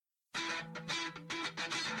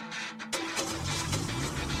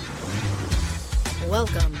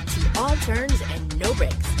Welcome to All Turns and No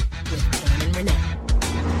Breaks with Tam and Renee.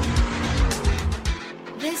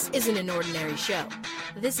 This isn't an ordinary show.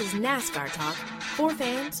 This is NASCAR talk for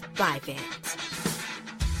fans by fans.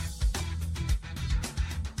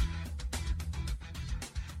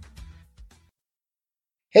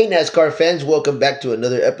 Hey NASCAR fans, welcome back to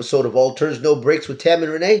another episode of All Turns No Breaks with Tam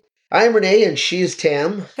and Renee. I'm Renee and she is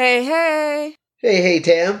Tam. Hey, hey. Hey,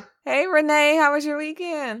 Tam. Hey, Renee, how was your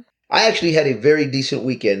weekend? I actually had a very decent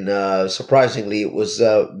weekend. Surprisingly, it was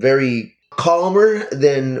very calmer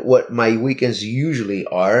than what my weekends usually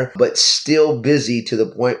are, but still busy to the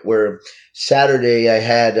point where Saturday I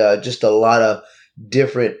had just a lot of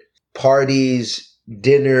different parties,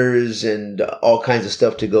 dinners, and all kinds of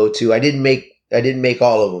stuff to go to. I didn't make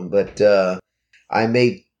all of them, but I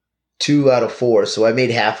made 2 out of 4, so I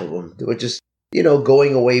made half of them. They were just,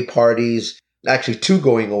 going away parties. Actually, 2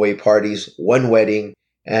 going away parties, 1 wedding,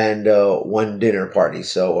 and 1 dinner party.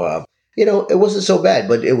 So, it wasn't so bad,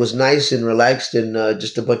 but it was nice and relaxed and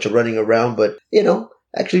just a bunch of running around, but,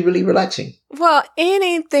 actually really relaxing. Well,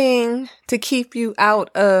 anything to keep you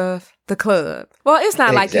out of the club. Well, it's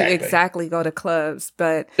not like you exactly go to clubs,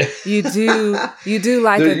 but you do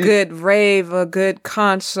like a good rave, a good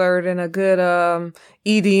concert, and a good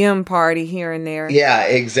EDM party here and there. Yeah,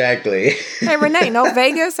 exactly. Hey, Renee, no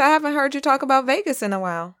Vegas? I haven't heard you talk about Vegas in a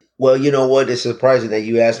while. Well, you know what? It's surprising that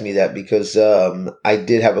you asked me that because I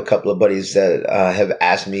did have a couple of buddies that have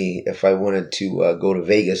asked me if I wanted to go to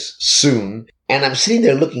Vegas soon. And I'm sitting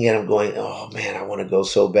there looking at them going, oh, man, I want to go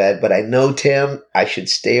so bad. But I know, Tim, I should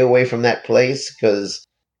stay away from that place because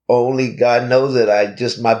only God knows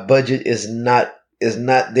that my budget is not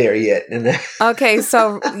there yet. Okay,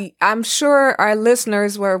 so I'm sure our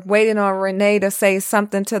listeners were waiting on Renee to say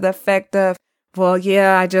something to the effect of, well,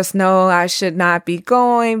 yeah, I just know I should not be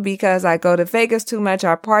going because I go to Vegas too much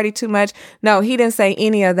or party too much. No, he didn't say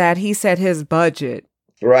any of that. He said his budget.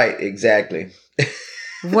 Right, exactly.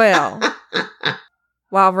 Well,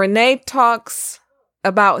 while Renee talks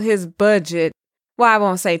about his budget, well, I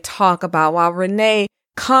won't say talk about, while Renee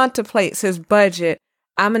contemplates his budget,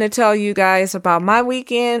 I'm going to tell you guys about my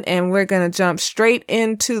weekend and we're going to jump straight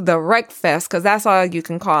into the Wreck Fest because that's all you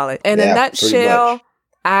can call it. In a nutshell,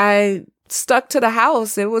 I stuck to the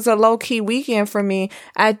house. It was a low-key weekend for me.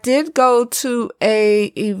 I did go to a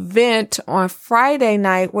event on Friday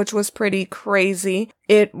night, which was pretty crazy.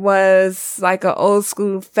 It was like an old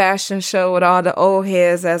school fashion show with all the old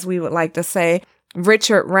heads, as we would like to say.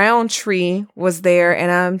 Richard Roundtree was there, and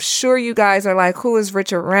I'm sure you guys are like, who is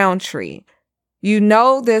Richard Roundtree? You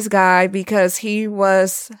know this guy because he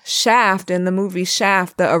was Shaft in the movie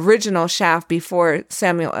Shaft, the original Shaft before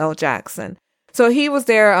Samuel L. Jackson. So he was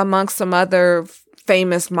there amongst some other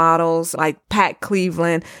famous models like Pat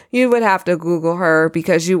Cleveland. You would have to Google her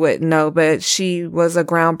because you wouldn't know, but she was a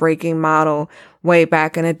groundbreaking model way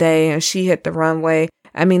back in the day and she hit the runway.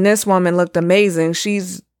 I mean, this woman looked amazing.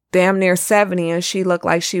 She's damn near 70 and she looked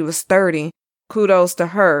like she was 30. Kudos to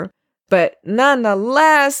her. But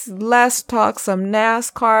nonetheless, let's talk some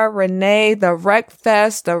NASCAR. Renee, the Wreck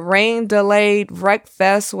Fest, the rain-delayed Wreck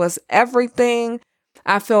Fest was everything.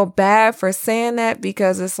 I feel bad for saying that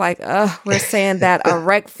because it's like, we're saying that a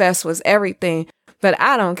Wreck Fest was everything. But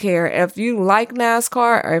I don't care. If you like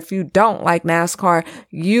NASCAR or if you don't like NASCAR,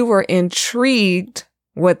 you were intrigued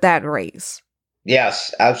with that race.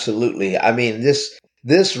 Yes, absolutely. I mean,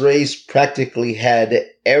 this race practically had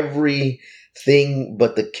everything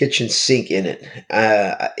but the kitchen sink in it.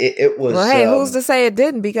 It was. Well, hey, who's to say it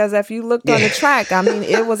didn't? Because if you looked on the track, I mean,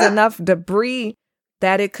 it was enough debris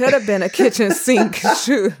that it could have been a kitchen sink.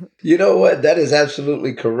 You know what? That is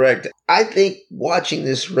absolutely correct. I think watching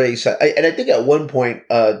this race, and I think at one point,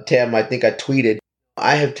 Tam, I think I tweeted,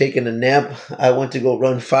 I have taken a nap. I went to go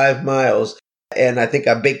run 5 miles, and I think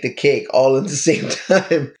I baked a cake all at the same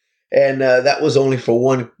time. And that was only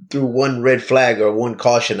through one red flag or one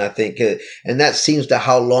caution, I think. And that seems to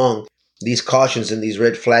how long these cautions and these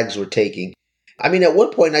red flags were taking. I mean, at one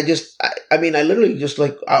point, I literally just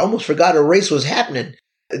I almost forgot a race was happening.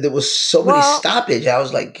 There was so many stoppage. I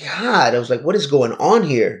was like, God, what is going on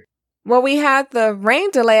here? Well, we had the rain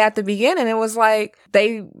delay at the beginning. It was like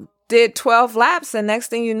they did 12 laps. And next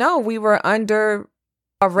thing you know, we were under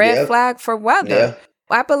a red flag for weather. Yeah.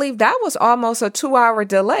 I believe that was almost a 2-hour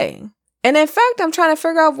delay. And in fact, I'm trying to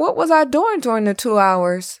figure out what was I doing during the 2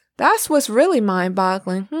 hours. That's what's really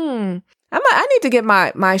mind-boggling. I need to get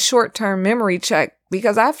my short-term memory checked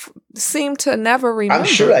because I seem to never remember. I'm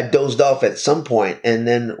sure I dozed off at some point and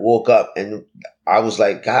then woke up and I was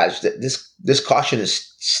like, gosh, this caution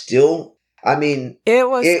is still, I mean, it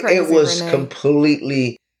was crazy, it was Renee.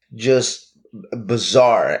 Completely just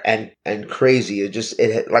bizarre and crazy.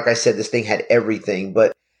 Like I said, this thing had everything.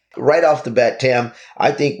 But right off the bat, Tam,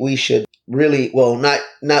 I think we should really, well,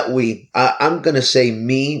 not we. I'm going to say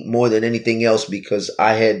me more than anything else, because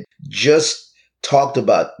I had just talked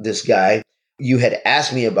about this guy. You had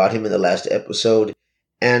asked me about him in the last episode.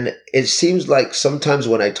 And it seems like sometimes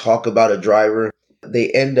when I talk about a driver,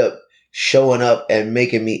 they end up showing up and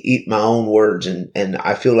making me eat my own words. And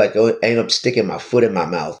I feel like I end up sticking my foot in my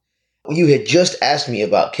mouth. You had just asked me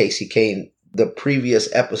about Kasey Kahne the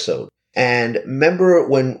previous episode. And remember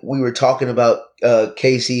when we were talking about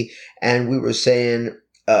Kasey, and we were saying,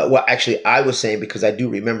 well, actually, I was saying, because I do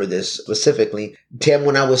remember this specifically, Tim,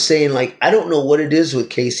 when I was saying, like, I don't know what it is with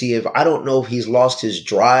Kasey. I don't know if he's lost his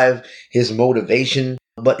drive, his motivation,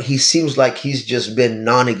 but he seems like he's just been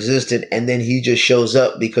non-existent, and then he just shows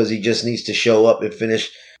up because he just needs to show up and finish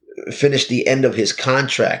the end of his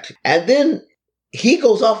contract. And then he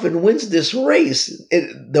goes off and wins this race,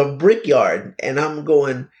 the Brickyard, and I'm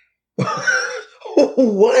going,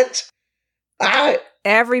 what?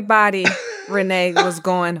 Everybody, Renee, was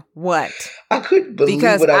going, what? I couldn't believe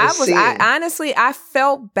what I was seeing. Honestly, I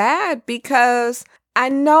felt bad, because I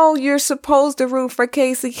know you're supposed to root for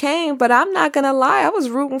Kasey Kahne, but I'm not going to lie. I was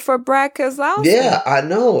rooting for Brad Keselowski. Yeah, I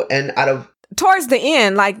know. And towards the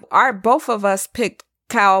end, like, both of us picked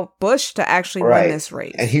Kyle Busch to actually win this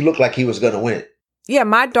race. And he looked like he was going to win it. Yeah,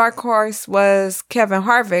 my dark horse was Kevin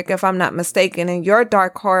Harvick, if I'm not mistaken. And your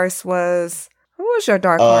dark horse was... Who was your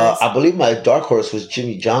dark horse? I believe my dark horse was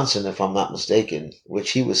Jimmy Johnson, if I'm not mistaken,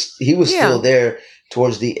 which he was still there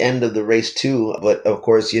towards the end of the race too. But of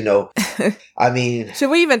course, I mean, should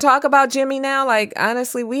we even talk about Jimmy now? Like,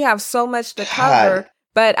 honestly, we have so much to cover.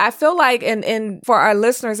 But I feel like, and for our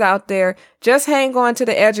listeners out there, just hang on to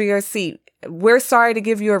the edge of your seat. We're sorry to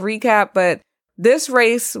give you a recap, but this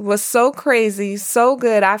race was so crazy, so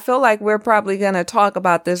good. I feel like we're probably going to talk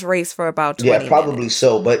about this race for about 20 minutes. Yeah, probably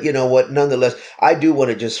so. But you know what? Nonetheless, I do want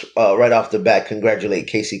to just right off the bat congratulate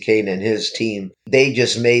Kasey Kahne and his team. They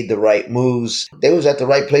just made the right moves. They was at the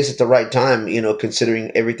right place at the right time, considering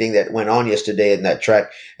everything that went on yesterday in that track.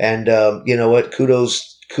 And you know what?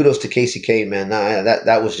 Kudos to Kasey Kahne, man.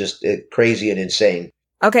 That was just crazy and insane.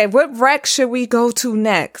 Okay, what wreck should we go to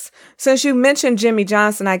next? Since you mentioned Jimmy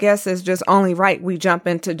Johnson, I guess it's just only right we jump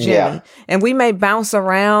into Jimmy. Yeah. And we may bounce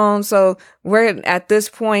around. So we're at this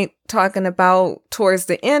point talking about towards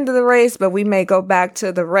the end of the race, but we may go back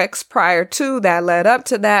to the wrecks prior to that led up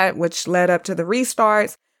to that, which led up to the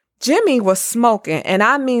restarts. Jimmy was smoking, and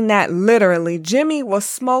I mean that literally. Jimmy was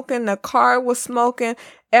smoking. The car was smoking.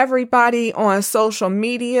 Everybody on social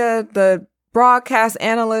media, the broadcast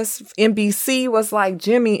analyst, NBC, was like,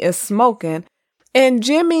 Jimmy is smoking. And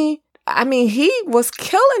Jimmy, I mean, he was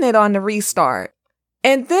killing it on the restart.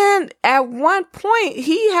 And then at one point,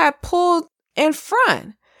 he had pulled in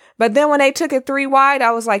front. But then when they took it 3 wide,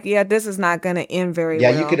 I was like, yeah, this is not going to end very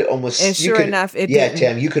well. Yeah, you could almost... And sure enough, it didn't. Yeah,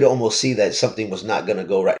 Tam, you could almost see that something was not going to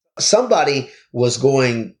go right. Somebody was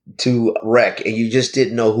going to wreck, and you just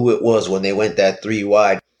didn't know who it was when they went that 3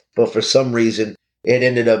 wide. But for some reason, it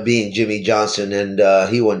ended up being Jimmy Johnson, and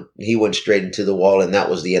he went straight into the wall, and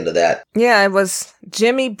that was the end of that. Yeah, it was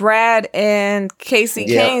Jimmy, Brad, and Kasey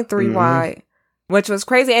Kahne 3 wide, which was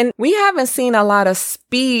crazy. And we haven't seen a lot of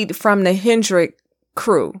speed from the Hendrick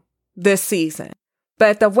crew this season.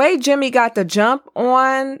 But the way Jimmy got the jump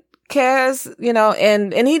on Kez,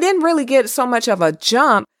 and he didn't really get so much of a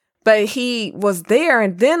jump, but he was there,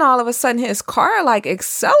 and then all of a sudden his car like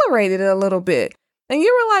accelerated a little bit. And you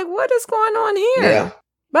were like, what is going on here? Yeah.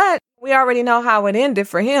 But we already know how it ended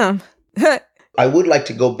for him. I would like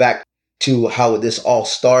to go back to how this all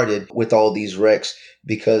started with all these wrecks,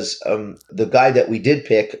 because the guy that we did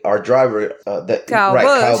pick, our driver,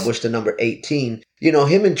 Kyle Busch, the number 18,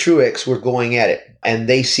 him and Truex were going at it, and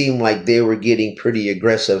they seemed like they were getting pretty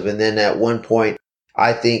aggressive. And then at one point,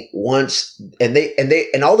 I think once,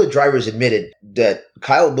 and all the drivers admitted that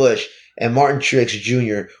Kyle Busch and Martin Truex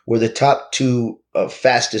Jr. were the top 2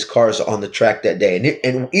 fastest cars on the track that day,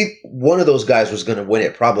 and one of those guys was going to win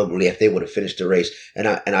it probably if they would have finished the race, and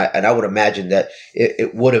I would imagine that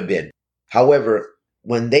it would have been. However,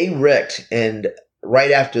 when they wrecked, and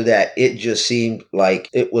right after that, it just seemed like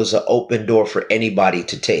it was an open door for anybody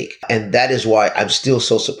to take, and that is why I'm still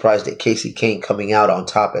so surprised at Kasey Kahne coming out on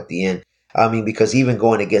top at the end. I mean, because even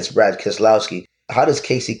going against Brad Keselowski, how does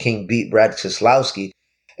Kasey Kahne beat Brad Keselowski?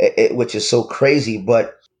 Which is so crazy.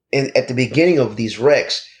 But at the beginning of these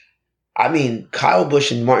wrecks, I mean, Kyle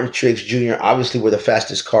Busch and Martin Truex Jr. obviously were the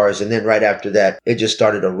fastest cars. And then right after that, it just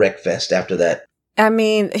started a wreck fest after that. I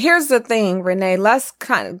mean, here's the thing, Renee. Let's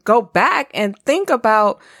kind of go back and think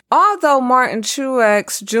about, although Martin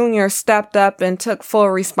Truex Jr. stepped up and took full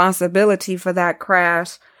responsibility for that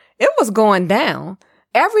crash, it was going down.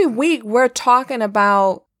 Every week we're talking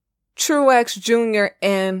about Truex Jr.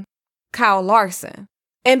 and Kyle Larson.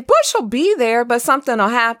 And Busch will be there, but something will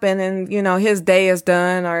happen and, his day is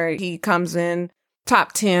done or he comes in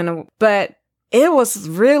top 10. But it was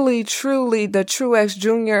really, truly the Truex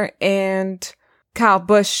Jr. and Kyle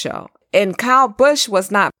Busch show. And Kyle Busch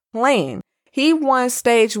was not playing. He won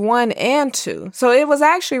stage 1 and 2. So it was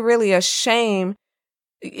actually really a shame.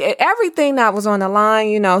 Everything that was on the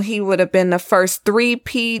line, he would have been the first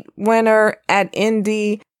 3-peat winner at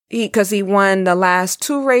Indy. Because he won the last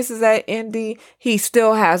 2 races at Indy. He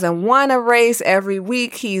still hasn't won a race. Every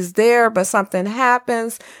week he's there, but something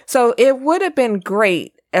happens. So it would have been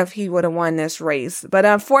great if he would have won this race. But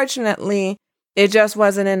unfortunately, it just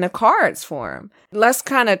wasn't in the cards for him. Let's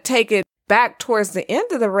kind of take it back towards the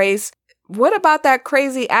end of the race. What about that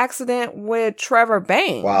crazy accident with Trevor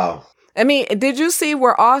Bayne? Wow. I mean, did you see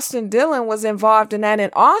where Austin Dillon was involved in that?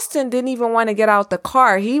 And Austin didn't even want to get out the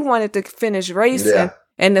car. He wanted to finish racing. Yeah.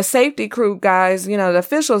 And the safety crew guys, the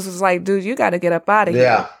officials was like, dude, you got to get up out of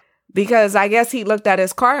here. Because I guess he looked at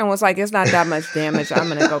his car and was like, it's not that much damage. I'm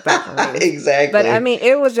going to go back and race. Exactly. But I mean,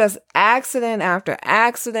 it was just accident after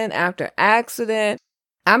accident after accident.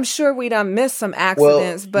 I'm sure we done missed some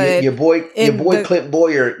accidents, but your boy Clint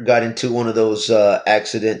Boyer got into one of those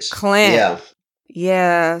accidents. Clint. Yeah.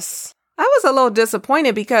 Yes. I was a little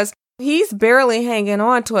disappointed because he's barely hanging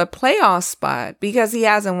on to a playoff spot because he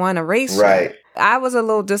hasn't won a race Right. yet. I was a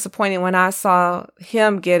little disappointed when I saw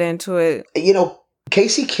him get into it.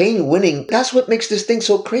 Kasey Kahne winning, that's what makes this thing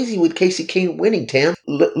so crazy with Kasey Kahne winning, Tam.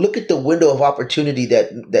 Look at the window of opportunity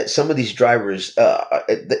that some of these drivers,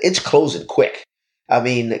 it's closing quick. I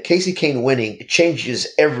mean, Kasey Kahne winning changes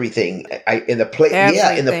everything in the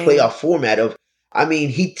playoff format of,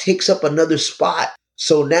 he takes up another spot.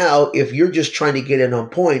 So now if you're just trying to get in on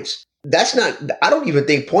points, I don't even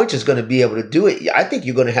think points is going to be able to do it. I think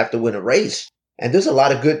you're going to have to win a race. And there's a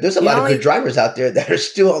lot of good good drivers out there that are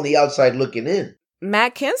still on the outside looking in.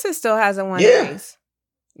 Matt Kenseth still hasn't won a race.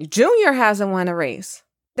 Junior hasn't won a race.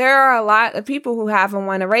 There are a lot of people who haven't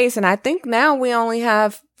won a race. And I think now we only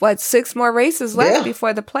have, 6 more races left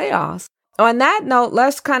before the playoffs. On that note,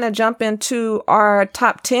 let's kind of jump into our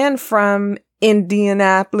top 10 from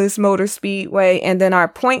Indianapolis Motor Speedway and then our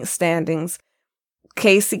point standings.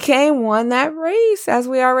 Kasey Kahne won that race, as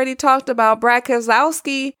we already talked about. Brad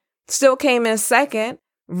Keselowski still came in second.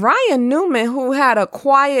 Ryan Newman, who had a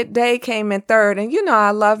quiet day, came in third. And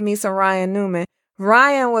I love me some Ryan Newman.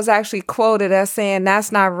 Ryan was actually quoted as saying,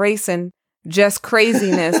 that's not racing, just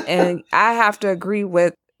craziness. And I have to agree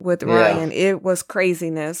with Ryan. It was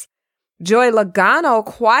craziness. Joey Logano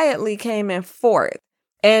quietly came in fourth.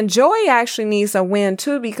 And Joey actually needs a win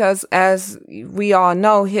too, because as we all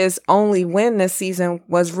know, his only win this season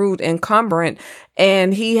was route encumbrant,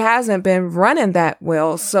 and he hasn't been running that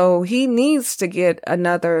well. So he needs to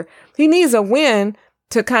he needs a win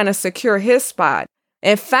to kind of secure his spot.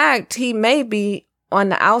 In fact, he may be on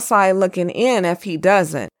the outside looking in if he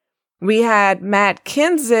doesn't. We had Matt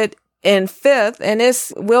Kenseth in fifth, and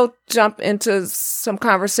we'll jump into some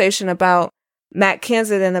conversation about Matt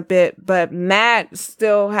Kenseth in a bit, but Matt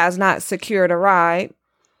still has not secured a ride.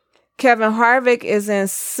 Kevin Harvick is in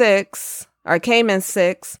came in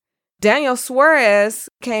sixth. Daniel Suarez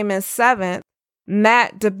came in seventh.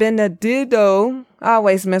 Matt DiBenedetto, I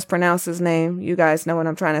always mispronounce his name. You guys know what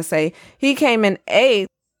I'm trying to say. He came in eighth,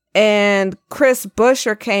 and Chris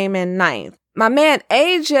Buescher came in ninth. My man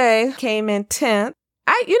AJ came in 10th.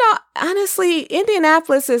 Honestly,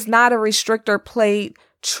 Indianapolis is not a restrictor plate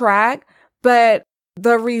track, but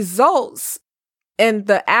the results and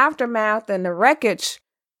the aftermath and the wreckage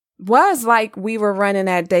was like we were running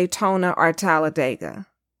at Daytona or Talladega.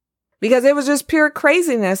 Because it was just pure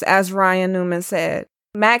craziness, as Ryan Newman said.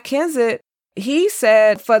 Matt Kenseth, he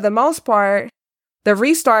said, for the most part, the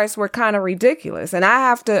restarts were kind of ridiculous. And I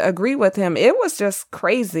have to agree with him. It was just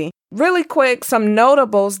crazy. Really quick, some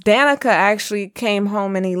notables. Danica actually came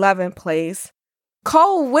home in 11th place.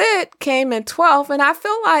 Cole Witt came in 12th. And I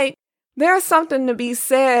feel like there's something to be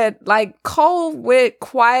said. Like, Cole Witt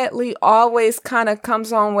quietly always kind of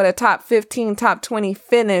comes on with a top 15, top 20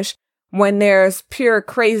 finish when there's pure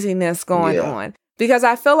craziness going on. Because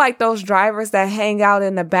I feel like those drivers that hang out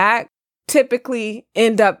in the back typically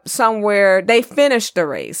end up somewhere, they finish the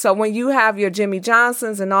race. So when you have your Jimmy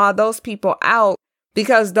Johnsons and all those people out,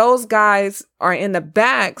 because those guys are in the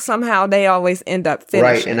back, somehow they always end up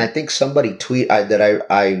finishing. Right, and I think somebody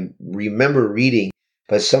I remember reading,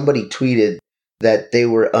 but somebody tweeted that they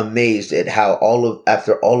were amazed at how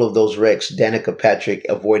after all of those wrecks, Danica Patrick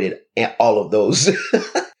avoided all of those.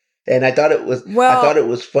 And I thought it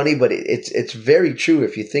was funny, but it's very true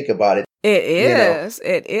if you think about it. It is.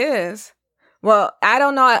 It is. Well, I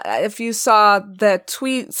don't know if you saw the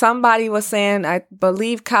tweet. Somebody was saying, I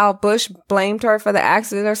believe Kyle Busch blamed her for the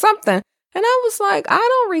accident or something. And I was like, I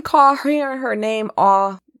don't recall hearing her name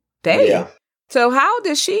all day. Yeah. So how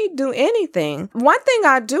did she do anything? One thing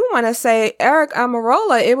I do want to say, Eric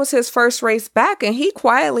Almirola, it was his first race back, and he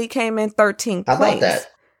quietly came in 13th place. How about that?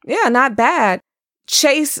 Yeah, not bad.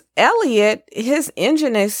 Chase Elliott, his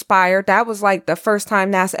engine expired. That was like the first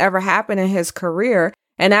time that's ever happened in his career.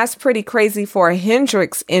 And that's pretty crazy for a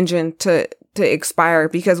Hendricks engine to expire,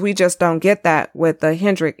 because we just don't get that with the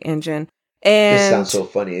Hendrick engine. And this sounds so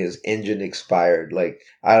funny. His engine expired. Like,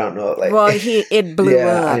 I don't know. Like, well, it blew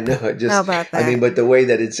up. I know. It just, how about that? I mean, but the way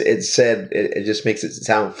that it's said, it just makes it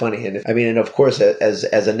sound funny. And I mean, and of course, as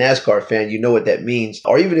a NASCAR fan, you know what that means.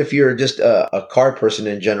 Or even if you're just a car person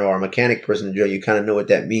in general or a mechanic person in general, you kind of know what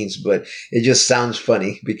that means. But it just sounds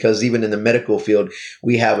funny because even in the medical field,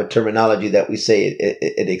 we have a terminology that we say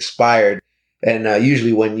it expired. And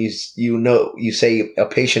usually when you say a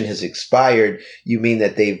patient has expired, you mean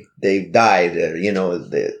that they've died,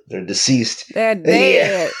 they're deceased. They're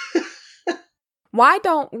dead. Why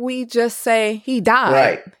don't we just say he died?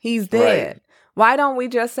 Right. He's dead. Right. Why don't we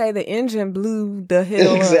just say the engine blew the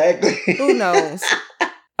hill exactly. up? Who knows?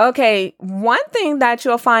 Okay, one thing that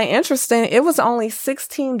you'll find interesting, it was only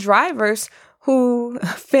 16 drivers who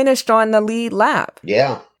finished on the lead lap.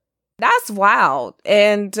 Yeah. That's wild.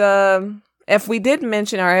 And if we didn't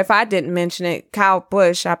mention, or if I didn't mention it, Kyle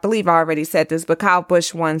Busch, I believe I already said this, but Kyle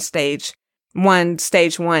Busch won stage 1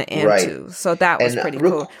 and 2. So that was pretty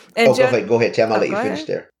cool. And go ahead, Tam. I'll let you finish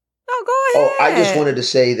there. Oh, go ahead. Oh, I just wanted to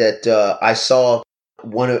say that I saw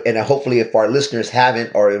and hopefully if our listeners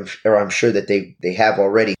haven't, or I'm sure that they have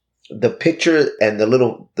already, the picture and the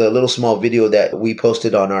little small video that we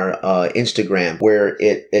posted on our Instagram, where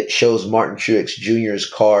it shows Martin Truex Jr.'s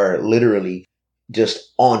car literally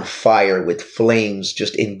just on fire with flames,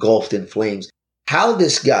 just engulfed in flames. How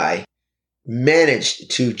this guy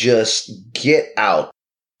managed to just get out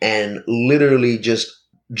and literally just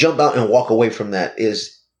jump out and walk away from that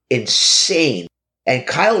is insane. And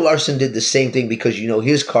Kyle Larson did the same thing because,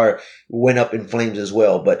 his car went up in flames as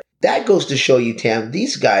well. But that goes to show you, Tam,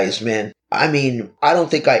 these guys, man, I mean, I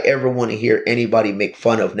don't think I ever want to hear anybody make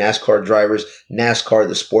fun of NASCAR drivers, NASCAR,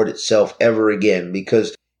 the sport itself, ever again,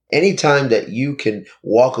 because anytime that you can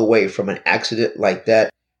walk away from an accident like that,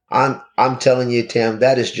 I'm telling you, Tam,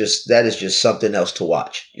 that is just something else to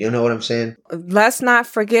watch. You know what I'm saying? Let's not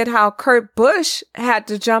forget how Kurt Busch had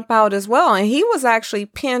to jump out as well, and he was actually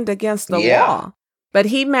pinned against the wall, but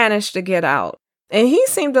he managed to get out. And he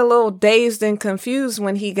seemed a little dazed and confused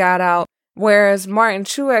when he got out, whereas Martin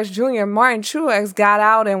Truex Jr. got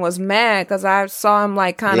out and was mad because I saw him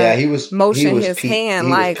motion his hand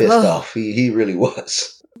like, pissed off. He really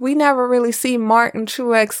was. We never really see Martin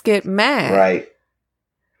Truex get mad. Right.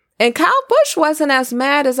 And Kyle Busch wasn't as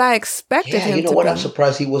mad as I expected him to be. You know what? I'm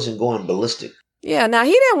surprised he wasn't going ballistic. Yeah, now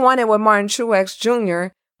he didn't want it with Martin Truex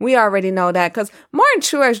Jr. We already know that because Martin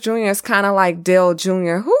Truex Jr. is kind of like Dale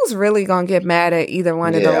Jr. Who's really going to get mad at either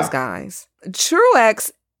one of those guys?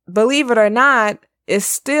 Truex, believe it or not, is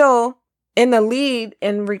still in the lead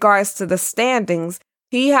in regards to the standings.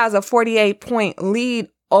 He has a 48-point lead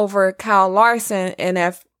over Kyle Larson, and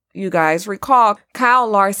if you guys recall, Kyle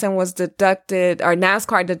Larson was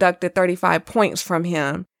NASCAR deducted 35 points from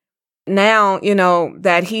him. Now,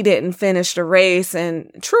 that he didn't finish the race,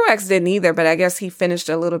 and Truex didn't either, but I guess he finished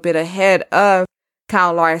a little bit ahead of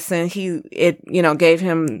Kyle Larson. Gave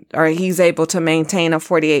him, or he's able to maintain a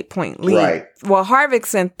 48-point lead. Right. Well,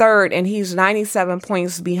 Harvick's in third, and he's 97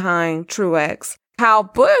 points behind Truex. Kyle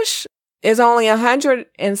Busch is only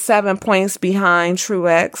 107 points behind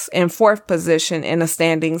Truex in fourth position in the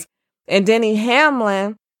standings. And Denny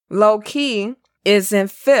Hamlin, low key, is in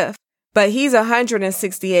fifth, but he's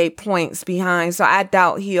 168 points behind. So I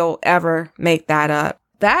doubt he'll ever make that up.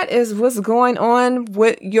 That is what's going on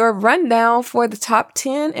with your rundown for the top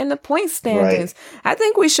 10 in the point standings. Right. I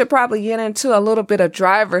think we should probably get into a little bit of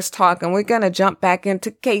drivers talk, and we're going to jump back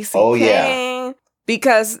into Kasey Kahne.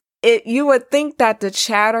 Because you would think that the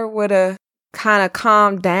chatter would have kind of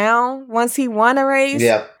calmed down once he won a race.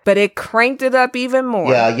 Yeah. But it cranked it up even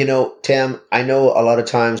more. Yeah, Tam, I know a lot of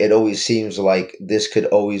times it always seems like this could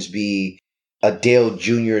always be a Dale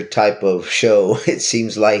Jr. type of show. It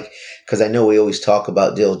seems like, because I know we always talk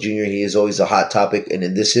about Dale Jr. He is always a hot topic, and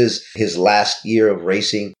then this is his last year of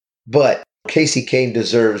racing. But Kasey Kahne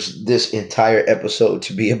deserves this entire episode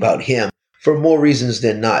to be about him for more reasons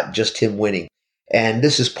than not just him winning. And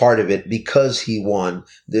this is part of it because he won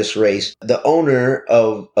this race. The owner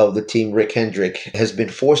of the team, Rick Hendrick, has been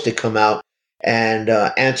forced to come out and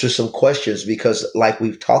answer some questions because, like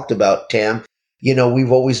we've talked about, Tam,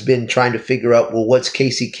 we've always been trying to figure out, well, what's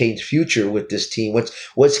Kasey Kahne's future with this team?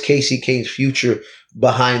 What's Kasey Kahne's future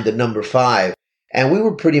behind the number 5? And we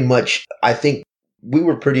were pretty much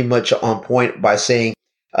on point by saying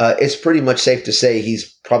it's pretty much safe to say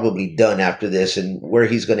he's probably done after this, and where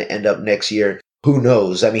he's going to end up next year, who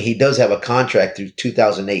knows? I mean, he does have a contract through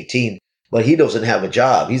 2018, but he doesn't have a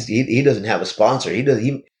job. He doesn't have a sponsor.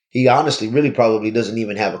 He honestly really probably doesn't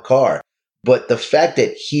even have a car. But the fact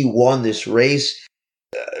that he won this race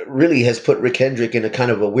really has put Rick Hendrick in a kind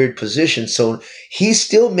of a weird position. So he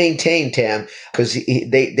still maintained, Tam, because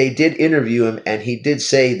they did interview him, and he did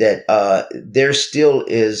say that there still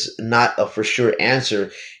is not a for sure answer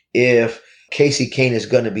if Kasey Kahne is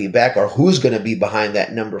going to be back or who's going to be behind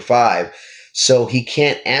that number 5. So he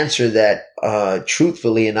can't answer that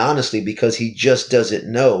truthfully and honestly because he just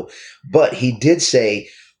doesn't know. But he did say,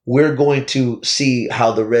 we're going to see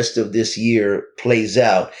how the rest of this year plays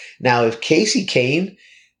out. Now, if Kasey Kahne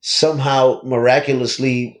somehow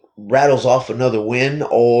miraculously rattles off another win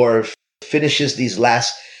or finishes these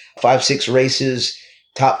last 5-6 races,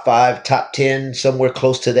 top 5, top 10, somewhere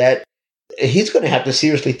close to that, he's going to have to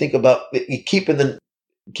seriously think about keeping the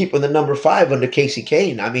number 5 under Kasey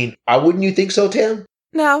Kahne. I mean, wouldn't you think so, Tam?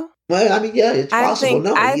 No. Well, I mean, yeah, it's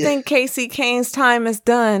possible. I think Kasey Kahne's time is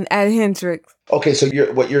done at Hendrick. Okay, so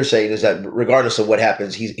what you're saying is that regardless of what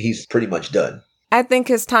happens, he's pretty much done. I think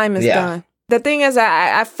his time is done. The thing is,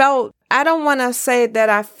 I don't want to say that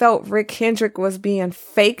I felt Rick Hendrick was being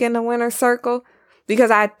fake in the winner's circle,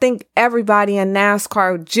 because I think everybody in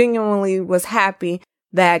NASCAR genuinely was happy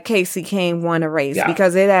that Kasey Kahne won a race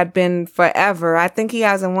because it had been forever. I think he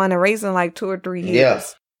hasn't won a race in like 2 or 3 years. Yeah.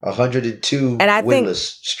 102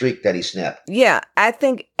 winless streak that he snapped. Yeah, I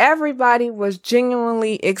think everybody was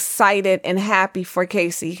genuinely excited and happy for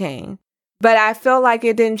Kasey Kahne. But I feel like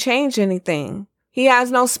it didn't change anything. He has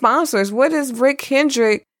no sponsors. What is Rick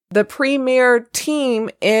Hendrick, the premier team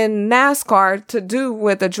in NASCAR, to do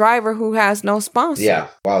with a driver who has no sponsor? Yeah,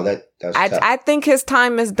 wow, that's tough. I think his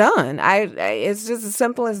time is done. It's just as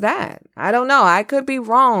simple as that. I don't know. I could be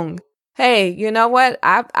wrong. Hey, you know what?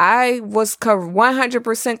 I was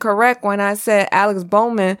 100% correct when I said Alex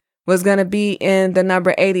Bowman was going to be in the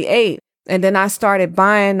number 88. And then I started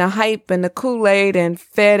buying the hype and the Kool-Aid and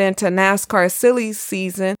fed into NASCAR Silly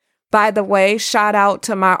Season. By the way, shout out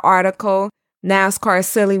to my article, NASCAR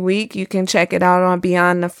Silly Week. You can check it out on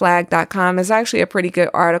beyondtheflag.com. It's actually a pretty good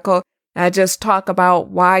article. I just talk about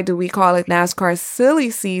why do we call it NASCAR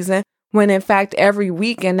Silly Season when in fact every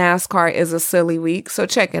week in NASCAR is a silly week. So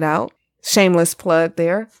check it out. Shameless plug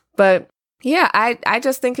there. But yeah, I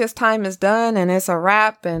just think his time is done and it's a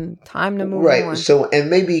wrap and time to move on. Right. So, and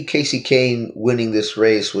maybe Kasey Kahne winning this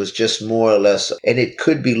race was just more or less, and it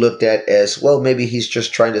could be looked at as, well, maybe he's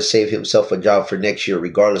just trying to save himself a job for next year,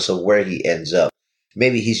 regardless of where he ends up.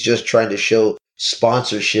 Maybe he's just trying to show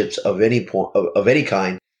sponsorships of any point, of any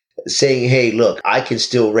kind, saying, hey, look, I can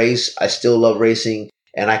still race. I still love racing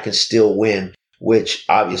and I can still win, which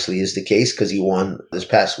obviously is the case because he won this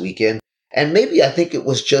past weekend. And maybe I think it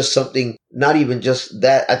was just something, not even just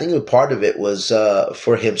that. I think part of it was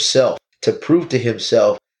for himself, to prove to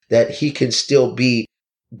himself that he can still be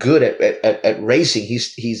good at racing.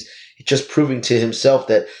 He's just proving to himself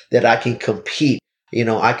that I can compete. You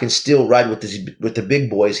know, I can still ride with the big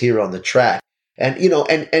boys here on the track. And, you know,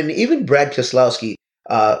 and even Brad Keselowski,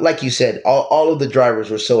 like you said, all of the drivers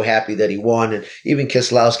were so happy that he won. And even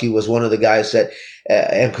Keselowski was one of the guys that,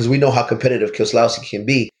 and because we know how competitive Keselowski can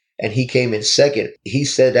be, and he came in second. He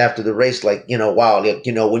said after the race, like, you know, wow,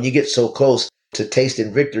 you know, when you get so close to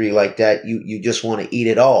tasting victory like that, you just want to eat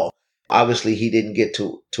it all. Obviously, he didn't get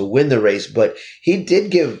to win the race, but he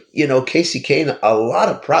did give, you know, Kasey Kahne a lot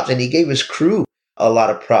of props, and he gave his crew a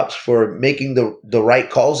lot of props for making the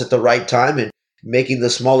right calls at the right time and making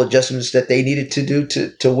the small adjustments that they needed to do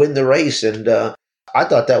to win the race. And I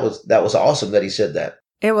thought that was awesome that he said that.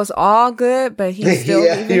 It was all good, but he still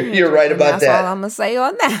you're right about that. That's all I'm gonna say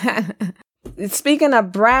on that. Speaking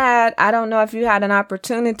of Brad, I don't know if you had an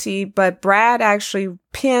opportunity, but Brad actually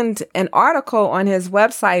pinned an article on his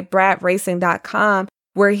website, bradracing.com,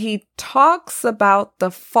 where he talks about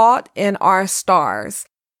the fault in our stars,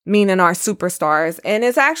 meaning our superstars. And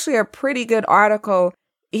it's actually a pretty good article.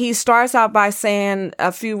 He starts out by saying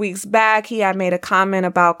a few weeks back, he had made a comment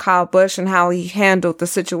about Kyle Busch and how he handled the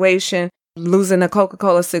situation, losing the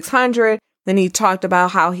Coca-Cola 600. Then he talked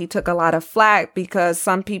about how he took a lot of flack because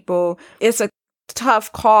some people,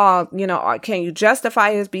 tough call. Can you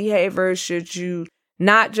justify his behavior? Should you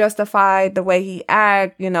not justify the way he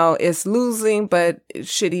act? It's losing, but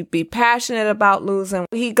should he be passionate about losing?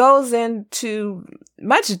 He goes into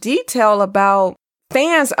much detail about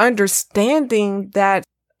fans understanding that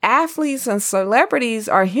athletes and celebrities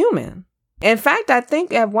are human. In fact, I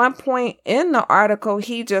think at one point in the article,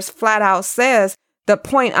 he just flat out says, the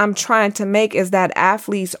point I'm trying to make is that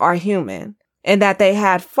athletes are human and that they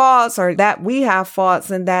had faults, or that we have faults,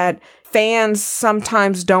 and that fans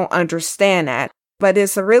sometimes don't understand that. But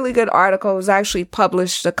it's a really good article. It was actually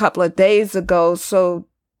published a couple of days ago. So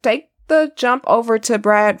take the jump over to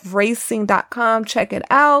bradracing.com. Check it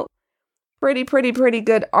out. Pretty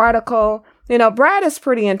good article. Brad is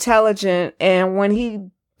pretty intelligent, and when he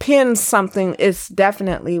pins something, it's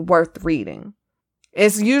definitely worth reading.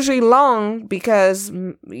 It's usually long because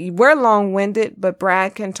we're long-winded, but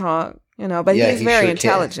Brad can talk, but Yeah, he's he very sure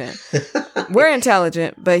intelligent. can. We're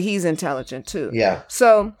intelligent, but he's intelligent too. Yeah.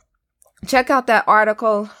 So check out that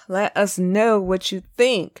article. Let us know what you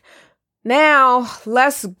think. Now,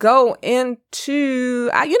 let's go into,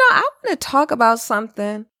 I want to talk about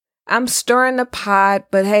something. I'm stirring the pot,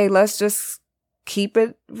 but hey, let's just keep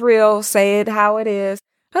it real, say it how it is.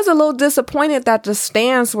 I was a little disappointed that the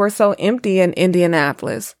stands were so empty in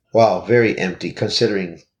Indianapolis. Wow, very empty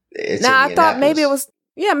considering it's Now, I thought maybe it was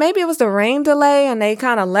the rain delay and they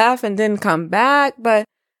kind of left and didn't come back. But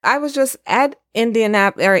I was just at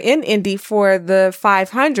Indianapolis, or in Indy, for the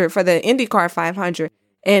 500, for the IndyCar 500,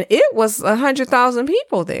 and it was 100,000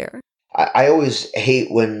 people there. I always hate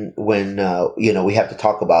when we have to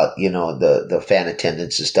talk about the fan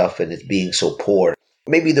attendance and stuff, and it being so poor.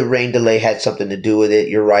 Maybe the rain delay had something to do with it.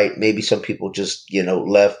 You're right. Maybe some people just,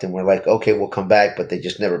 left and were like, okay, we'll come back, but they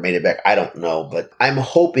just never made it back. I don't know, but I'm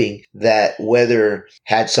hoping that weather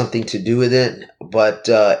had something to do with it. But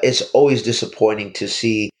it's always disappointing to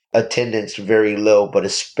see attendance very low, but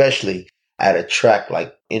especially at a track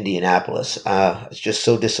like Indianapolis. It's just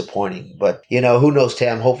so disappointing. But, who knows,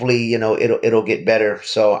 Tam? Hopefully, it'll get better.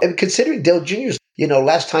 So, and considering Dale Jr.'s,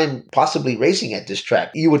 last time possibly racing at this track,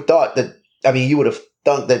 you would have thought that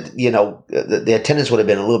the attendance would have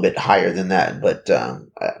been a little bit higher than that, but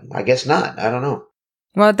I guess not. I don't know.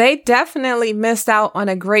 Well, they definitely missed out on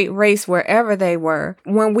a great race wherever they were.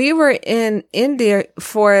 When we were in India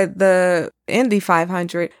for the Indy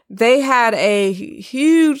 500, they had a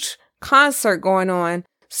huge concert going on.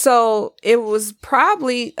 So it was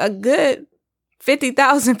probably a good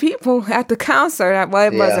 50,000 people at the concert.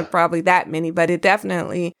 Well, it wasn't probably that many, but it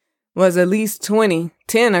definitely was at least 10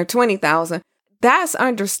 or 20,000. That's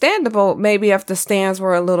understandable, maybe if the stands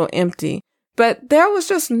were a little empty. But there was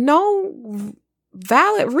just no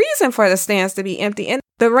valid reason for the stands to be empty. And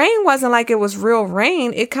the rain wasn't like it was real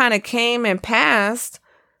rain. It kind of came and passed.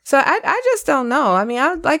 So I just don't know. I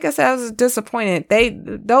mean, like I said, I was disappointed.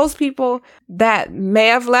 Those people that may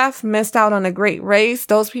have left missed out on a great race.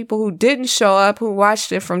 Those people who didn't show up, who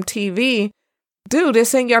watched it from TV, dude,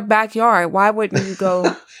 it's in your backyard. Why wouldn't you go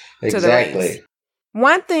to the race?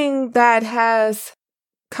 One thing that has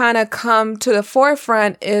kind of come to the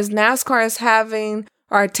forefront is NASCAR is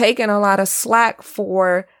taking a lot of slack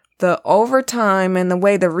for the overtime and the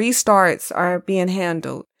way the restarts are being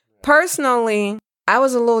handled. Personally, I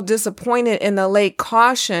was a little disappointed in the late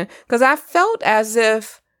caution because I felt as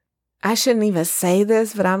if, I shouldn't even say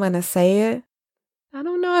this, but I'm going to say it. I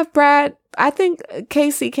don't know if I think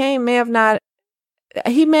Kasey Kahne may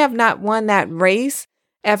have not won that race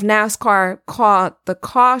if NASCAR called the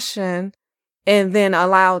caution and then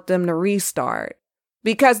allowed them to restart.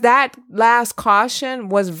 Because that last caution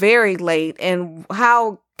was very late, and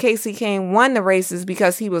how Kasey Kahne won the race is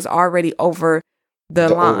because he was already over the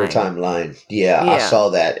line. Overtime line. Yeah, I saw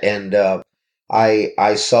that. And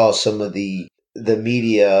I saw some of the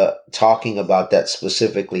media talking about that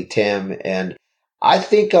specifically, Tam, and I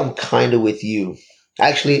think I'm kind of with you.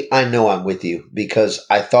 Actually, I know I'm with you because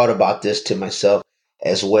I thought about this to myself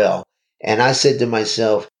as well. And I said to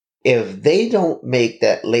myself, if they don't make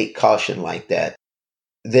that late caution like that,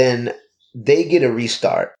 then they get a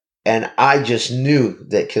restart. And I just knew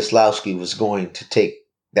that Keselowski was going to take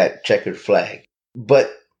that checkered flag.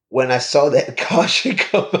 But when I saw that caution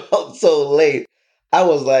come out so late, I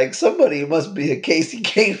was like, somebody must be a Kasey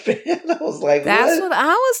Kahne fan. I was like, that's what I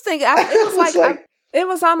was thinking. It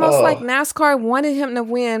was almost like NASCAR wanted him to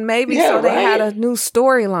win, maybe so they had a new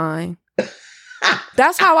storyline.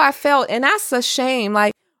 That's how I felt. And that's a shame.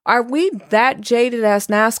 Like, are we that jaded as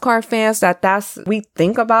NASCAR fans that we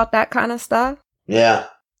think about that kind of stuff? Yeah.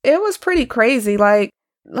 It was pretty crazy. Like,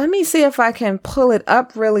 let me see if I can pull it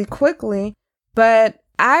up really quickly. But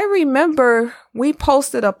I remember we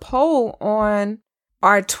posted a poll on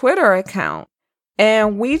our Twitter account,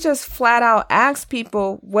 and we just flat out asked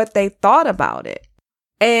people what they thought about it.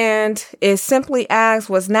 And it simply asked,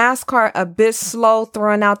 was NASCAR a bit slow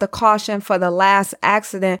throwing out the caution for the last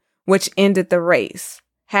accident, which ended the race?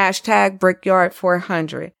 Hashtag Brickyard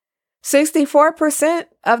 400. 64%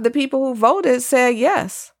 of the people who voted said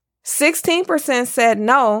yes. 16% said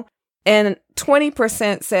no. And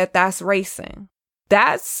 20% said that's racing.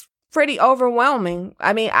 That's pretty overwhelming.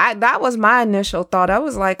 I mean, that was my initial thought. I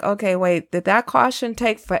was like, okay, wait, did that caution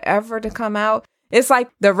take forever to come out? It's like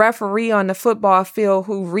the referee on the football field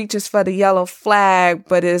who reaches for the yellow flag,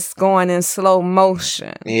 but is going in slow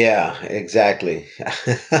motion. Yeah, exactly.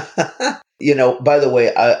 By the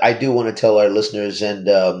way, I do want to tell our listeners and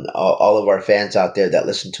all of our fans out there that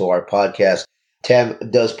listen to our podcast, Tam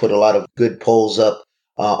does put a lot of good polls up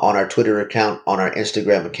on our Twitter account, on our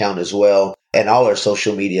Instagram account as well, and all our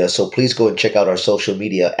social media. So please go and check out our social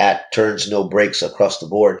media at Turns No Breaks across the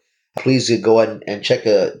board. Please go ahead and check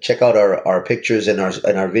out our pictures and our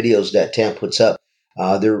videos that Tam puts up.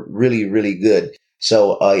 They're really, really good.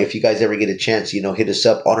 So if you guys ever get a chance, hit us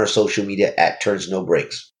up on our social media at Turns No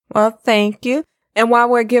Breaks. Well, thank you. And while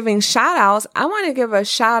we're giving shout outs, I want to give a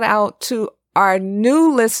shout out to our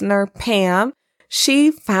new listener, Pam.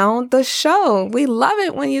 She found the show. We love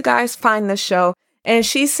it when you guys find the show. And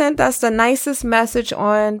she sent us the nicest message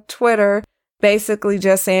on Twitter, basically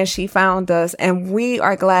just saying she found us. And we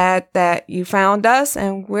are glad that you found us,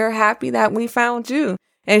 and we're happy that we found you.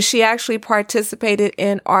 And she actually participated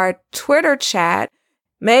in our Twitter chat.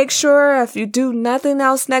 Make sure if you do nothing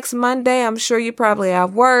else next Monday, I'm sure you probably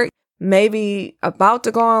have work, maybe about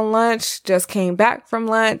to go on lunch, just came back from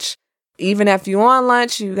lunch. Even if you're on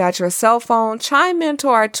lunch, you got your cell phone, chime into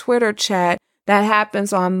our Twitter chat. That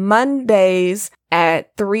happens on Mondays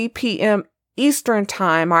at 3 p.m. Eastern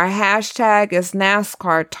time. Our hashtag is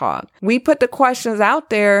NASCAR Talk. We put the questions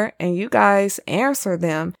out there and you guys answer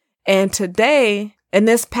them. And today, in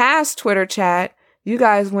this past Twitter chat, you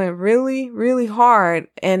guys went really, really hard.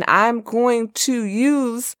 And I'm going to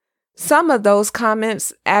use some of those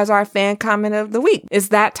comments as our fan comment of the week. It's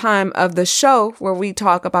that time of the show where we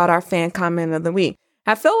talk about our fan comment of the week.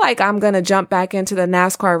 I feel like I'm going to jump back into the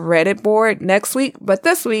NASCAR Reddit board next week, but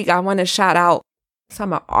this week I want to shout out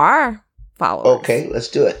some of our followers. Okay, let's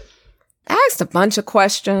do it. I asked a bunch of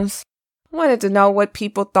questions. I wanted to know what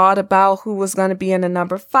people thought about who was going to be in the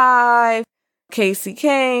number 5, Casey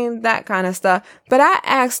Kane, that kind of stuff. But I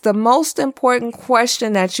asked the most important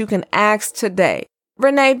question that you can ask today.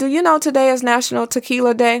 Renee, do you know today is National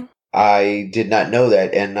Tequila Day? I did not know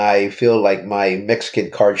that, and I feel like my Mexican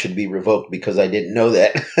card should be revoked because I didn't know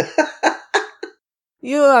that.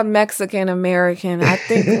 You're a Mexican American. I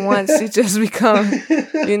think once you just become,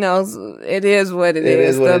 it is what it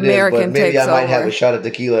is. The American takes over. Maybe I might have a shot of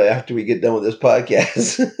tequila after we get done with this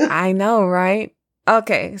podcast. I know, right?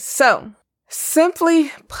 Okay, so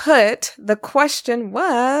simply put, the question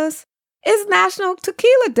was, it's National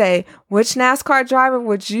Tequila Day. Which NASCAR driver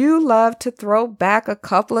would you love to throw back a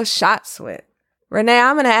couple of shots with? Renee,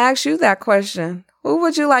 I'm going to ask you that question. Who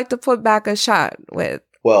would you like to put back a shot with?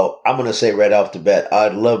 Well, I'm going to say right off the bat,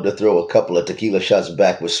 I'd love to throw a couple of tequila shots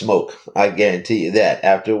back with Smoke. I guarantee you that.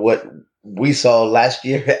 After what we saw last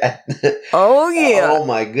year. Oh, yeah. Oh,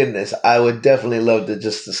 my goodness. I would definitely love to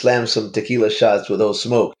just slam some tequila shots with those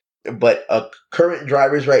Smoke. But current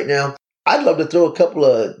drivers right now, I'd love to throw a couple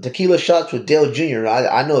of tequila shots with Dale Jr.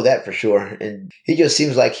 I know that for sure. And he just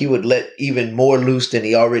seems like he would let even more loose than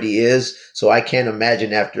he already is. So I can't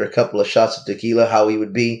imagine after a couple of shots of tequila how he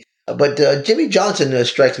would be. But Jimmy Johnson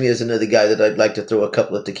strikes me as another guy that I'd like to throw a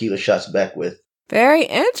couple of tequila shots back with. Very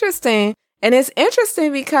interesting. And it's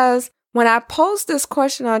interesting because when I posed this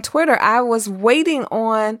question on Twitter, I was waiting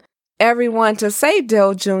on everyone to say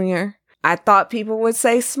Dale Jr. I thought people would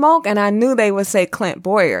say Smoke, and I knew they would say Clint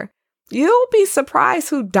Bowyer. You'll be surprised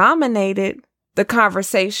who dominated the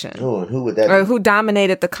conversation. Oh, and who would that be? Or who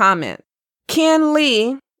dominated the comment. Ken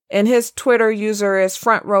Lee, and his Twitter user is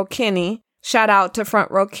Front Row Kenny. Shout out to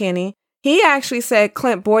Front Row Kenny. He actually said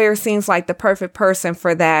Clint Bowyer seems like the perfect person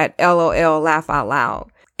for that. LOL, laugh out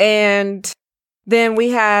loud. And then we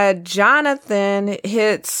had Jonathan.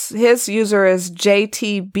 His user is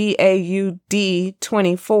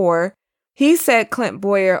JTBAUD24. He said Clint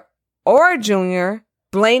Bowyer or Jr.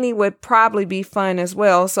 Blaney would probably be fun as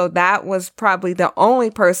well. So that was probably the only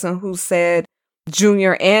person who said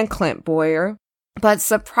Jr. and Clint Bowyer. But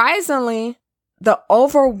surprisingly, the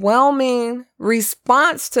overwhelming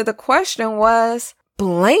response to the question was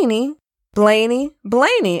Blaney.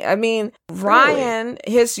 I mean, Ryan,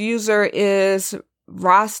 his user is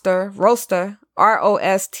Roaster,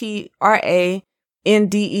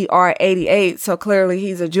 ROSTRANDER88. So clearly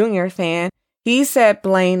he's a Junior fan. He said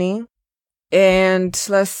Blaney. And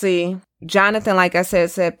let's see. Jonathan, like I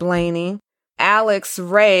said Blaney. Alex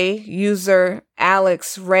Ray, user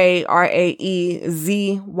Alex Ray,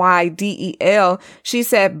 RAEZYDEL. She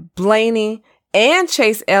said Blaney and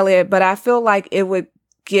Chase Elliott, but I feel like it would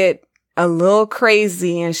get a little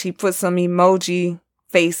crazy. And she put some emoji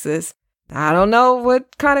faces. I don't know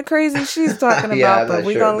what kind of crazy she's talking about, but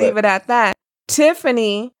we're going to leave it at that.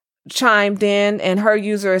 Tiffany chimed in, and her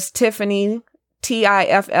user is Tiffany,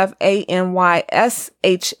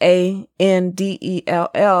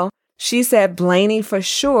 TIFFANYSHANDELL. She said Blaney for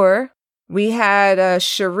sure. We had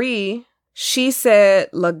Cherie. She said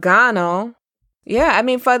Logano. Yeah, I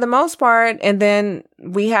mean, for the most part. And then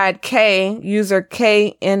we had K, user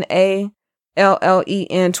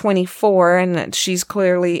KNALLEN24, and she's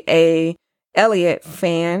clearly a Elliott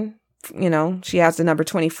fan. You know, she has the number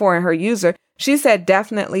 24 in her user. She said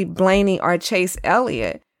definitely Blaney or Chase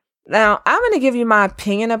Elliott. Now, I'm going to give you my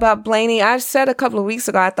opinion about Blaney. I said a couple of weeks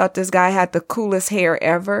ago, I thought this guy had the coolest hair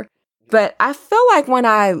ever. But I feel like when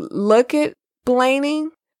I look at Blaney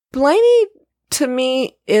to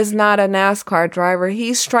me is not a NASCAR driver.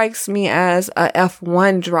 He strikes me as a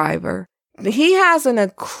F1 driver. He has an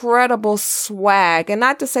incredible swag. And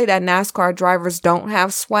not to say that NASCAR drivers don't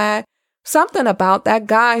have swag. Something about that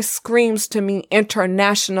guy screams to me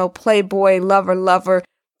international playboy, lover,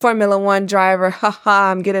 Formula One driver.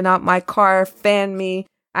 Haha, I'm getting out my car, fan me.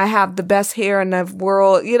 I have the best hair in the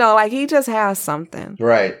world. You know, like he just has something.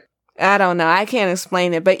 Right. I don't know. I can't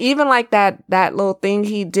explain it. But even like that little thing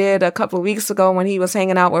he did a couple of weeks ago when he was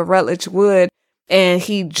hanging out with Rutledge Wood and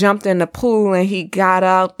he jumped in the pool and he got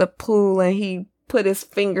out the pool and he put his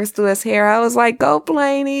fingers through his hair. I was like, go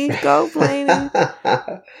Blaney, go Blaney.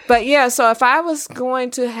 But yeah, so if I was going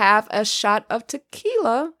to have a shot of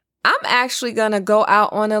tequila, I'm actually going to go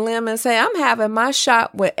out on a limb and say I'm having my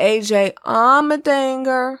shot with AJ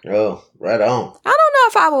Allmendinger. Oh, right on. I don't know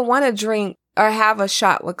if I would want to drink or have a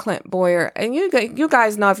shot with Clint Boyer. And you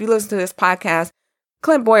guys know, if you listen to this podcast,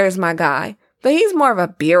 Clint Boyer is my guy. But he's more of a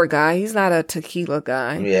beer guy. He's not a tequila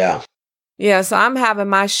guy. Yeah. Yeah, so I'm having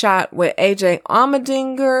my shot with AJ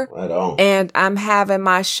Allmendinger. Right on. And I'm having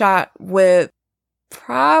my shot with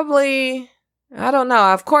probably, I don't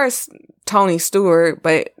know, of course, Tony Stewart.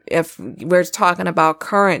 But if we're talking about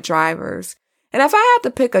current drivers. And if I had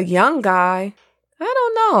to pick a young guy, I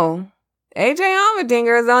don't know. AJ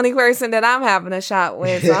Allmendinger is the only person that I'm having a shot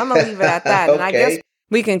with, so I'm going to leave it at that. Okay. And I guess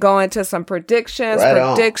we can go into some predictions.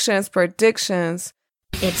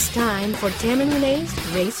 It's time for Tam and Renee's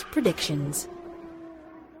Race Predictions.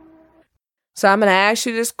 So I'm going to ask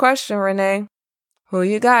you this question, Renee. Who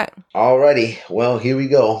you got? Alrighty. Well, here we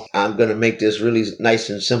go. I'm going to make this really nice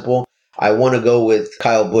and simple. I want to go with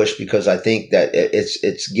Kyle Busch because I think that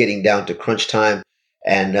it's getting down to crunch time.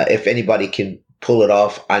 And if anybody can pull it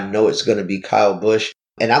off, I know it's going to be Kyle Busch.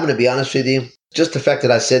 And I'm going to be honest with you, just the fact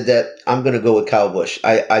that I said that, I'm going to go with Kyle Busch.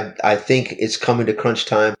 I think it's coming to crunch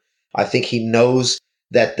time. I think he knows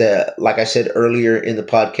that like I said earlier in the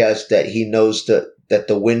podcast, that he knows that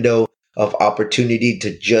the window of opportunity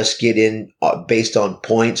to just get in based on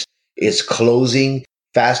points is closing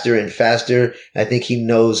faster and faster. I think he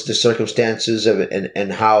knows the circumstances of it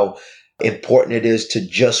and how important it is to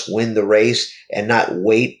just win the race and not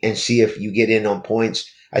wait and see if you get in on points.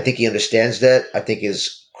 I think he understands that. I think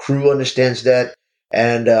his crew understands that.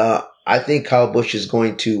 And I think Kyle Busch is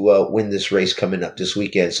going to win this race coming up this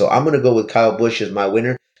weekend. So I'm going to go with Kyle Busch as my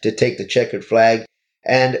winner to take the checkered flag.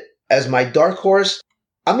 And as my dark horse,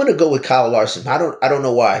 I'm going to go with Kyle Larson. I don't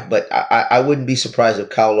know why, but I wouldn't be surprised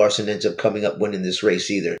if Kyle Larson ends up coming up winning this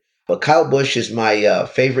race either. But Kyle Busch is my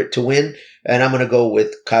favorite to win. And I'm going to go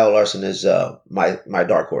with Kyle Larson as my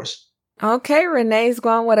dark horse. Okay, Renee's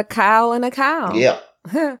going with a Kyle and a cow. Yeah.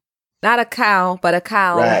 Not a cow, but a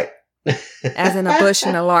cow. Right. As in a Busch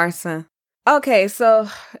and a Larson. Okay, so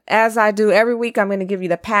as I do every week, I'm going to give you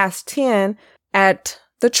the past 10 at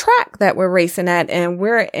the track that we're racing at. And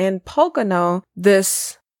we're in Pocono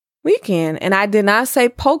this weekend. And I did not say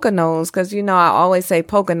Poconos because, you know, I always say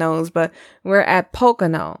Poconos, but we're at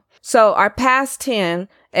Pocono. So our past 10,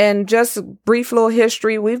 and just a brief little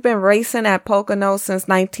history, we've been racing at Pocono since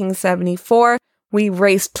 1974. We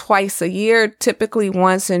race twice a year, typically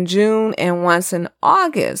once in June and once in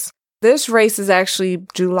August. This race is actually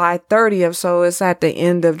July 30th, so it's at the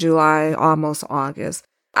end of July, almost August.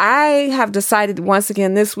 I have decided once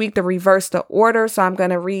again this week to reverse the order, so I'm going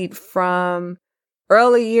to read from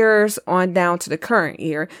early years on down to the current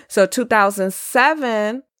year. So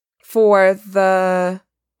 2007 for the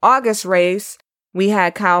August race, We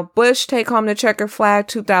had Kyle Busch take home the checker flag,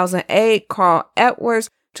 2008, Carl Edwards,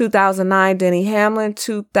 2009, Denny Hamlin,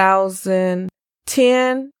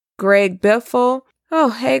 2010, Greg Biffle. Oh,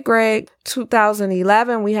 hey, Greg.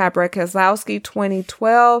 2011, we had Brett Keselowski,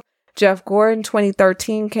 2012, Jeff Gordon,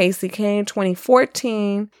 2013, Casey Kane,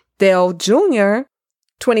 2014, Dale Jr.,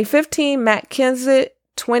 2015, Matt Kenseth,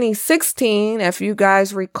 2016, if you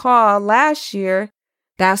guys recall last year,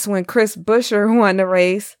 that's when Chris Buescher won the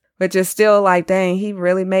race, which is still like, dang, he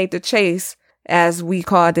really made the chase, as we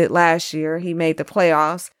called it last year. He made the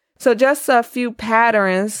playoffs. So just a few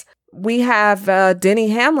patterns. We have Denny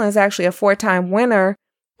Hamlin is actually a 4-time winner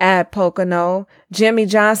at Pocono. Jimmy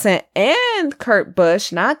Johnson and Kurt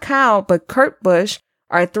Busch, not Kyle, but Kurt Busch,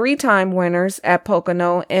 are 3-time winners at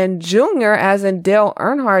Pocono. And Junior, as in Dale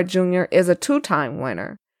Earnhardt Jr., is a 2-time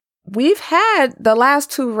winner. We've had the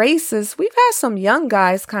last 2 races, we've had some young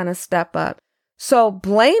guys kind of step up. So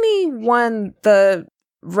Blaney won the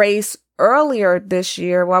race earlier this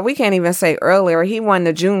year. Well, we can't even say earlier. He won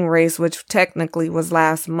the June race, which technically was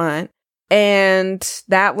last month. And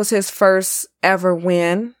that was his first ever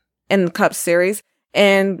win in the Cup Series.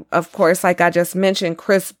 And of course, like I just mentioned,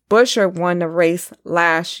 Chris Buescher won the race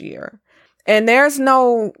last year. And there's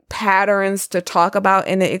no patterns to talk about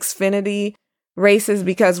in the Xfinity races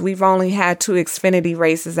because we've only had 2 Xfinity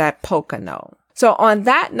races at Pocono. So on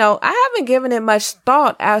that note, I haven't given it much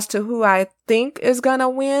thought as to who I think is going to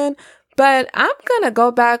win, but I'm going to go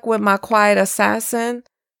back with my quiet assassin,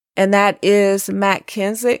 and that is Matt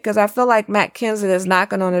Kenseth, because I feel like Matt Kenseth is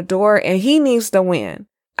knocking on the door and he needs to win.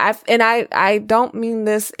 I don't mean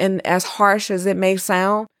this in as harsh as it may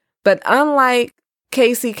sound, but unlike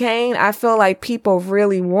Casey Kane, I feel like people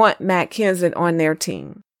really want Matt Kenseth on their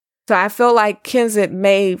team. So I feel like Kenseth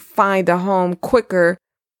may find a home quicker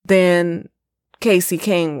than Casey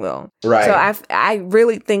Kane will. Right. So I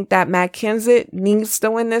really think that Matt Kenseth needs to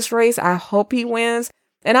win this race. I hope he wins.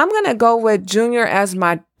 And I'm going to go with Junior as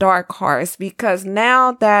my dark horse because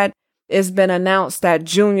now that it's been announced that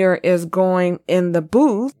Junior is going in the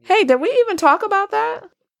booth. Hey, did we even talk about that?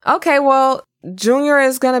 Okay, well, Junior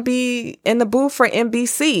is going to be in the booth for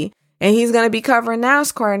NBC and he's going to be covering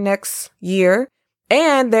NASCAR next year.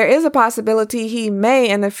 And there is a possibility he may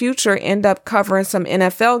in the future end up covering some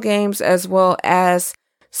NFL games as well as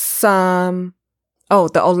the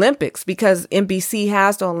Olympics because NBC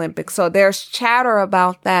has the Olympics. So there's chatter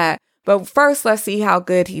about that. But first, let's see how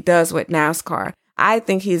good he does with NASCAR. I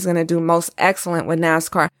think he's going to do most excellent with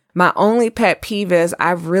NASCAR. My only pet peeve is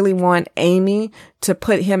I really want Amy to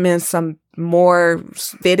put him in some more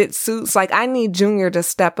fitted suits. Like I need Junior to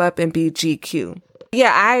step up and be GQ.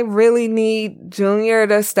 Yeah, I really need Junior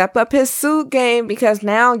to step up his suit game because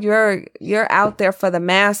now you're out there for the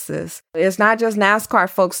masses. It's not just NASCAR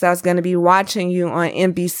folks that's going to be watching you on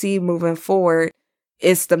NBC moving forward.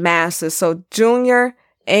 It's the masses. So Junior,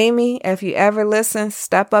 Amy, if you ever listen,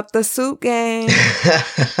 step up the suit game.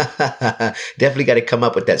 Definitely got to come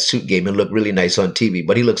up with that suit game and look really nice on TV.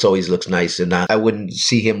 But he always looks nice, and I wouldn't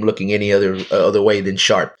see him looking any other way than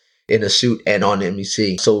sharp in a suit and on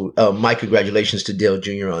NBC. So my congratulations to Dale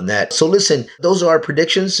Jr. on that. So listen, those are our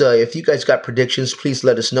predictions. If you guys got predictions, please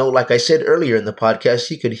let us know. Like I said earlier in the podcast,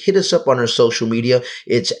 you could hit us up on our social media.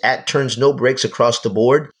 It's @TurnsNoBreaks across the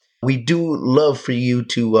board. We do love for you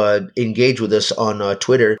to engage with us on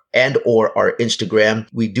Twitter and or our Instagram.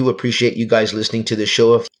 We do appreciate you guys listening to the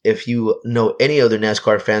show. If you know any other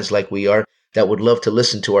NASCAR fans like we are that would love to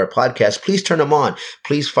listen to our podcast, please turn them on.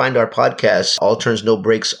 Please find our podcast, All Turns No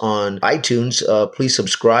Breaks, on iTunes. Please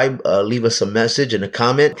subscribe, leave us a message and a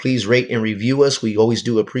comment. Please rate and review us. We always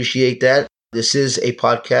do appreciate that. This is a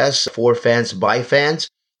podcast for fans by fans.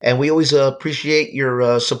 And we always appreciate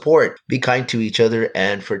your support. Be kind to each other.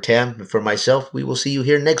 And for Tam and for myself, we will see you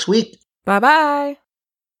here next week. Bye-bye.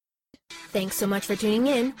 Thanks so much for tuning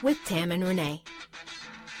in with Tam and Renee.